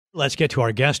Let's get to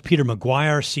our guest, Peter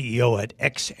McGuire, CEO at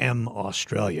XM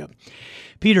Australia.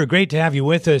 Peter, great to have you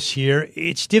with us here.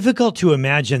 It's difficult to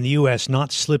imagine the U.S.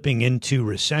 not slipping into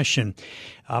recession.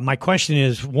 My question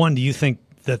is, one, do you think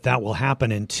that will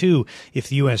happen? And two, if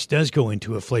the U.S. does go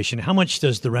into inflation, how much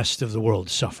does the rest of the world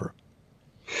suffer?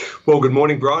 Well, good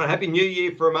morning, Brian. Happy New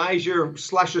Year from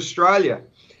Asia/Australia.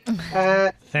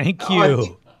 Thank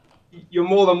you. You're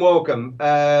more than welcome.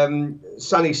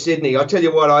 Sunny Sydney. I tell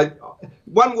you what,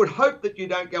 one would hope that you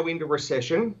don't go into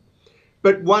recession,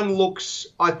 but one looks,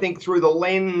 I think, through the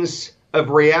lens of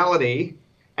reality,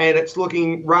 and it's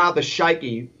looking rather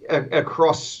shaky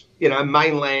across,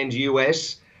 mainland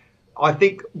US. I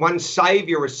think one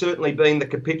saviour has certainly been the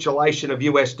capitulation of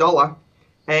US dollar,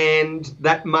 and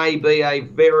that may be a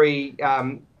very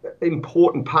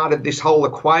important part of this whole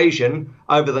equation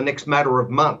over the next matter of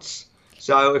months.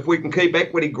 So if we can keep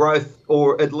equity growth,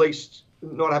 or at least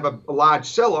not have a large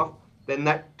sell-off, then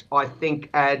that, I think,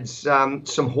 adds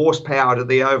some horsepower to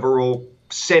the overall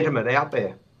sentiment out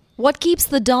there. What keeps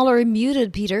the dollar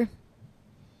muted, Peter?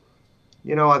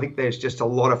 I think there's just a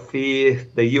lot of fear.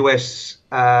 The US,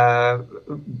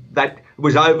 that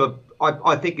was over,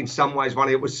 I think in some ways,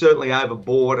 it was certainly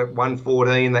overbought at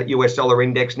 114, that US dollar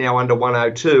index now under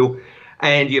 102.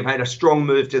 And you've had a strong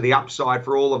move to the upside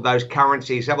for all of those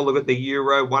currencies. Have a look at the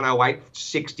euro,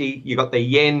 108.60. You've got the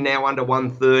yen now under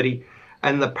 130.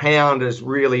 And the pound has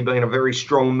really been a very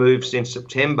strong move since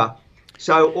September.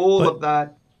 So all of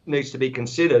that needs to be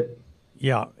considered.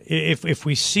 Yeah, if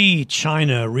we see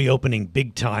China reopening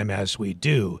big time as we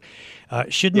do,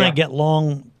 shouldn't I get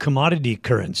long commodity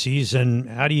currencies? And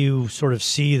how do you sort of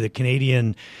see the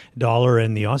Canadian dollar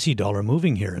and the Aussie dollar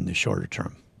moving here in the shorter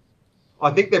term?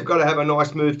 I think they've got to have a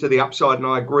nice move to the upside, and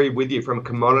I agree with you from a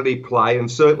commodity play.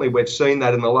 And certainly we've seen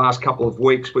that in the last couple of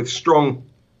weeks with strong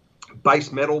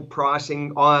base metal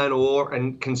pricing, iron ore,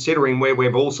 and considering where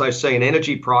we've also seen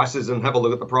energy prices, and have a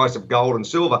look at the price of gold and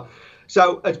silver.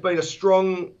 So it's been a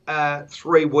strong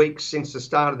 3 weeks since the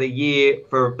start of the year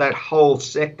for that whole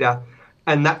sector,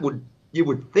 and that you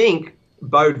would think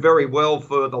bode very well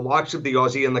for the likes of the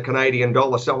Aussie and the Canadian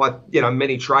dollar. So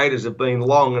many traders have been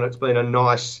long, and it's been a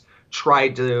nice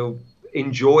trade to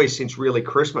enjoy since really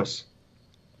Christmas.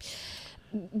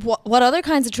 What other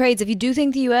kinds of trades? If you do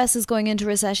think the US is going into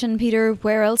recession, Peter,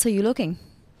 where else are you looking?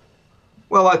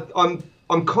 Well,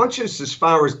 I'm conscious as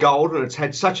far as gold, and it's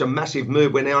had such a massive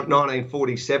move. We're now at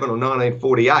 1947 or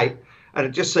 1948, and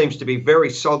it just seems to be very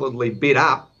solidly bid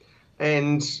up.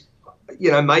 And,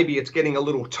 maybe it's getting a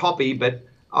little toppy, but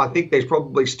I think there's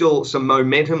probably still some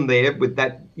momentum there with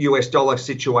that US dollar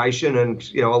situation,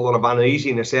 and, a lot of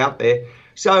uneasiness out there.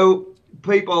 So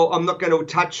I'm not going to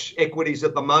touch equities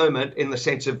at the moment in the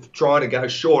sense of trying to go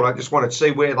short. I just want to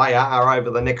see where they are over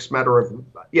the next matter of,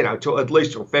 till at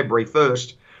least till February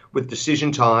 1st with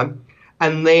decision time.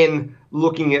 And then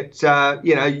looking at,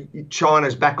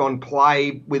 China's back on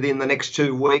play within the next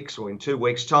 2 weeks, or in 2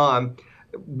 weeks' time,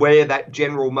 where that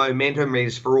general momentum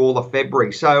is for all of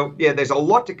February. So, there's a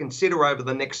lot to consider over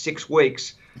the next 6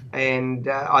 weeks, and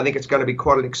I think it's going to be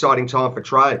quite an exciting time for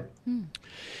trade.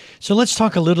 So let's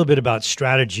talk a little bit about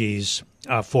strategies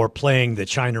for playing the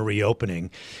China reopening.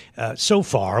 So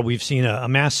far, we've seen a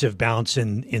massive bounce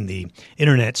in the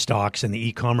internet stocks and the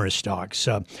e-commerce stocks,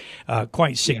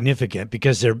 quite significant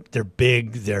because they're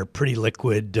big, they're pretty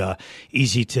liquid,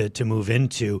 easy to move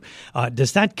into.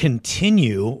 Does that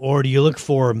continue, or do you look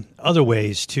for other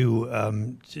ways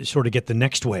to sort of get the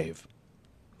next wave?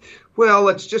 Well,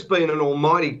 it's just been an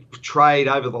almighty trade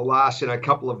over the last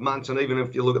couple of months, and even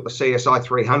if you look at the CSI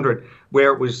 300,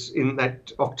 where it was in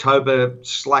that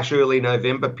October/early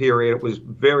November period, it was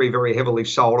very, very heavily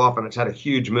sold off, and it's had a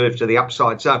huge move to the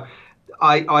upside. So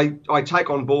I take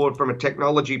on board from a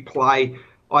technology play.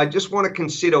 I just want to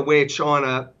consider where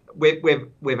China, we've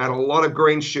had a lot of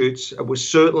green shoots. It was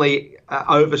certainly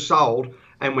oversold,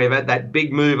 and we've had that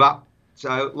big move up.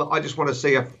 So I just want to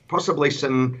see possibly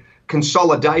some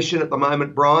consolidation at the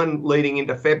moment, Brian, leading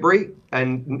into February,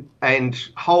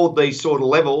 and hold these sort of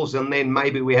levels, and then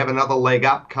maybe we have another leg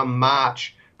up come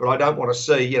March. But I don't want to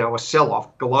see, a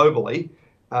sell-off globally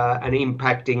and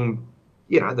impacting,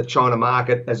 the China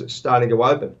market as it's starting to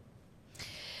open.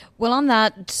 Well, on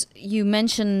that, you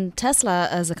mentioned Tesla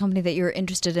as a company that you're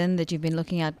interested in, that you've been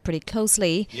looking at pretty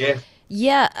closely. Yeah.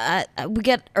 Yeah, we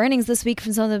get earnings this week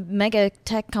from some of the mega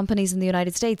tech companies in the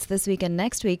United States this week and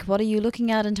next week. What are you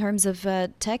looking at in terms of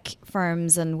tech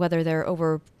firms and whether they're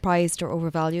overpriced or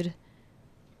overvalued?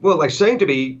 Well, they seem to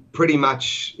be pretty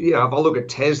much, if I look at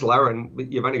Tesla, and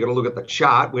you've only got to look at the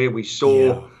chart where we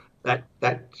saw that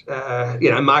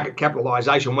market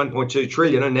capitalization, 1.2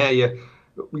 trillion, and now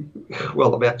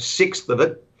about a sixth of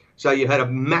it. So you had a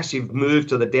massive move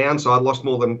to the downside, lost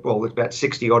more than, well, it's about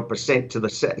 60 odd percent to the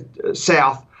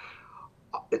south.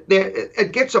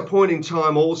 It gets a point in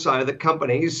time also that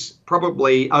companies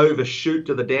probably overshoot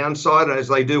to the downside as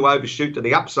they do overshoot to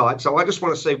the upside. So I just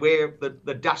want to see where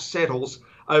the dust settles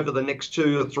over the next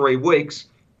 2 or 3 weeks,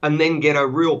 and then get a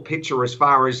real picture as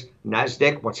far as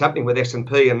NASDAQ, what's happening with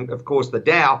S&P, and of course the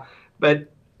Dow.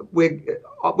 But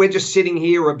we're just sitting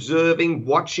here observing,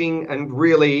 watching, and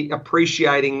really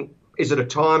appreciating, is it a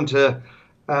time to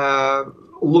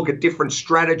look at different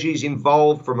strategies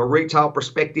involved from a retail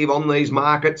perspective on these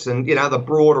markets and, the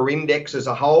broader index as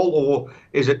a whole, or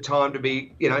is it time to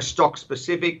be, stock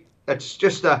specific? It's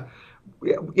just the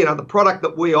product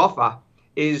that we offer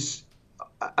is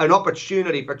an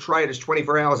opportunity for traders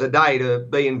 24 hours a day to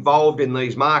be involved in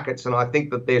these markets. And I think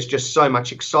that there's just so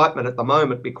much excitement at the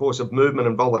moment because of movement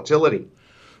and volatility.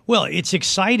 Well, it's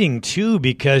exciting too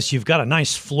because you've got a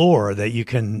nice floor that you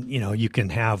can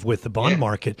have with the bond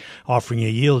market offering you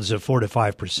yields of 4 to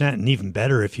 5%, and even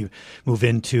better if you move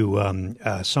into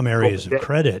some areas of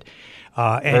credit.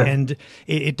 And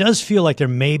it does feel like there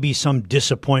may be some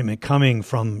disappointment coming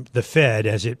from the Fed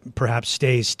as it perhaps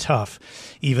stays tough,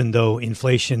 even though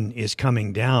inflation is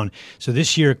coming down. So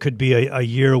this year could be a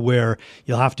year where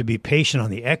you'll have to be patient on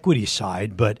the equity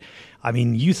side. But, I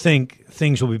mean, you think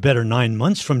things will be better 9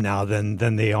 months from now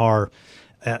than they are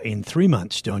in 3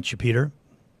 months, don't you, Peter?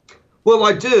 Well,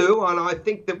 I do, and I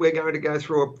think that we're going to go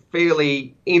through a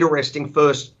fairly interesting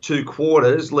first 2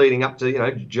 quarters leading up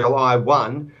to, July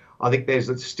 1. I think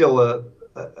there's still a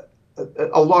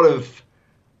lot of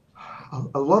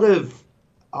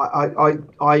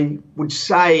I would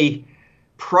say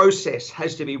process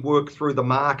has to be worked through the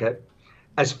market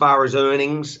as far as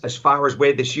earnings, as far as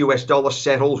where this US dollar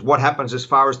settles, what happens as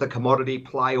far as the commodity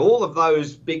play. All of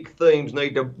those big themes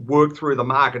need to work through the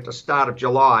market to start of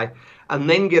July, and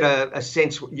then get a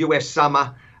sense US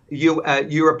summer,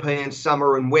 European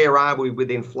summer, and where are we with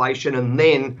inflation, and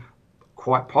then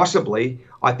quite possibly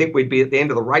I think we'd be at the end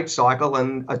of the rate cycle,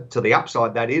 and to the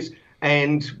upside, that is,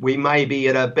 and we may be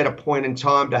at a better point in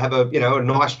time to have a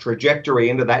nice trajectory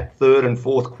into that 3rd and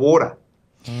 4th quarter.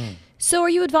 So are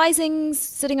you advising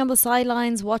sitting on the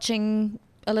sidelines, watching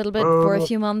a little bit for a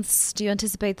few months? Do you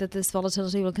anticipate that this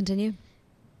volatility will continue?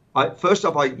 First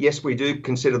off, yes, we do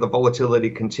consider the volatility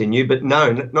continue, but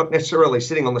no, not necessarily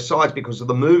sitting on the sides, because of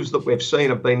the moves that we've seen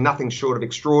have been nothing short of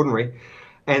extraordinary.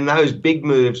 And those big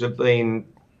moves have been,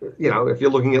 if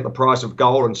you're looking at the price of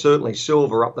gold and certainly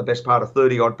silver up the best part of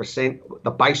 30 odd percent,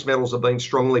 the base metals have been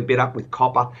strongly bid up with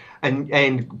copper,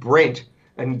 and Brent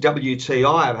and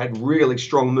WTI have had really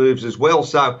strong moves as well.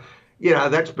 So,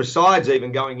 that's besides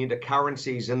even going into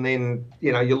currencies, and then,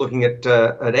 you're looking at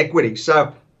equity.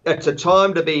 So it's a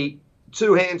time to be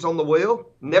 2 hands on the wheel,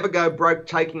 never go broke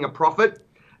taking a profit,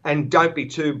 and don't be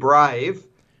too brave,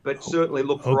 but certainly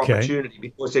look for opportunity,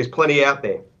 because there's plenty out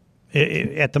there.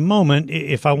 At the moment,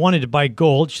 if I wanted to buy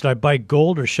gold, should I buy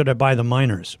gold or should I buy the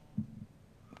miners?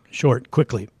 Short,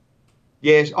 quickly.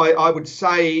 Yes, I would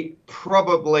say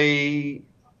probably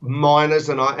miners,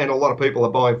 and a lot of people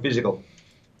are buying physical.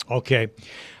 Okay.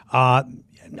 I'm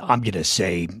going to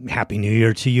say Happy New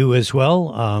Year to you as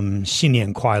well. 新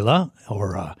年快乐,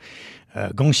 or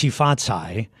恭喜发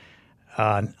财.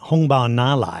 红包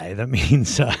拿来. That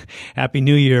means Happy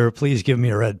New Year. Please give me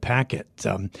a red packet.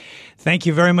 Thank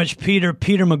you very much, Peter.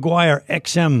 Peter McGuire,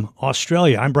 XM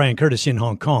Australia. I'm Brian Curtis in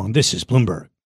Hong Kong. This is Bloomberg.